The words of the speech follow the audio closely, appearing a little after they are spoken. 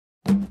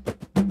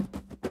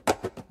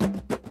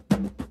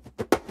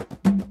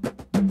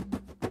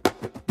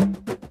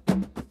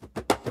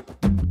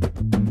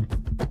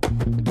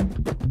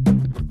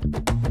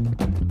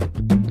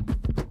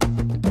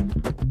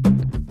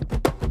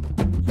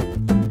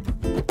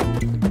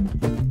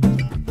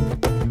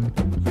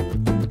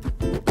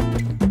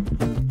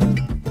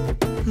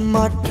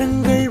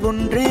மாற்றங்கள்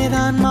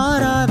ஒன்றேதான்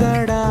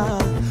மாறாதடா,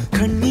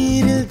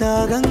 கண்ணீரில்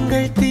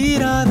தாகங்கள்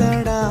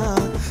தீராதடா,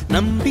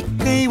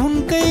 நம்பிக்கை உன்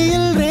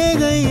கையில்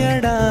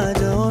ரேகையடா.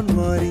 Don't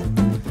worry,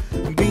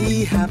 be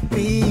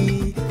happy,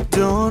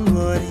 don't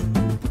worry.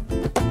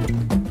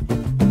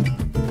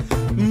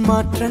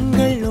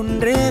 மாற்றங்கள்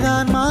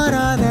ஒன்றேதான்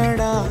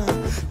மாறாதடா,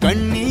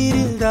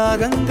 கண்ணீரில்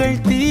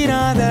தாகங்கள்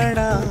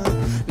தீராதடா,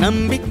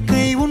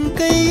 நம்பிக்கை உன்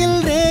கையில்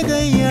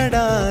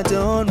ரேகையடா.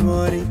 Don't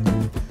worry,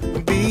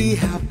 be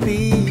happy,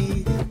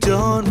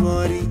 don't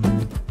worry.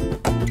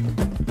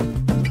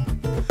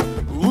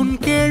 உன்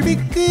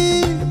கேள்விக்கு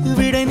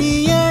விடை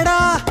நீயடா,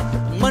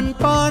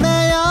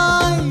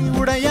 மண்பானையாய்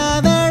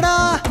உடையாதடா,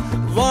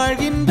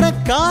 வாழ்கின்ற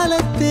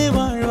காலத்தே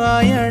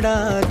வாழ்வாயடா.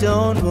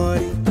 Don't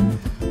worry,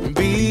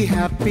 be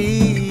happy,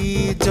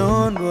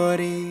 don't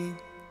worry.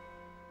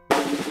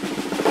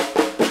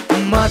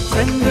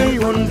 மாற்றங்கள்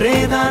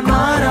ஒன்றேதான்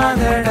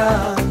மாறாதடா,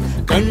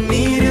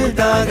 கண்ணீரில்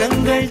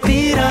தாகங்கள்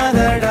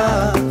தீராதடா,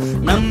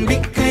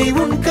 நம்பிக்கை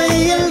உன்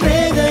கையில்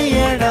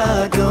ரேகையடா.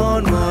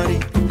 Don't worry,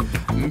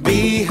 be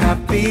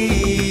happy,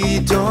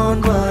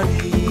 don't worry.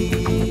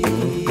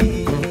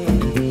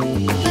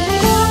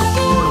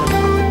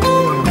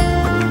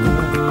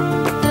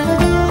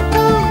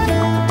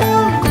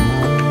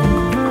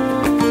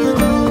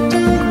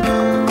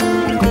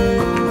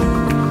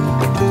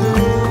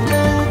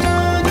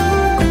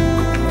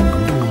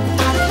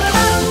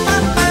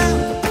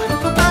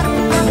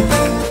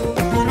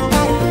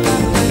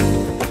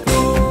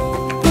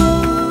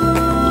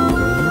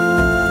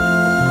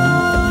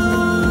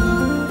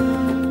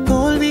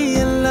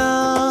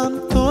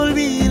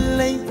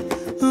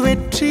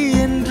 வெற்றி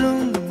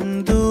என்றும்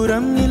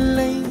தூரம் இல்லை.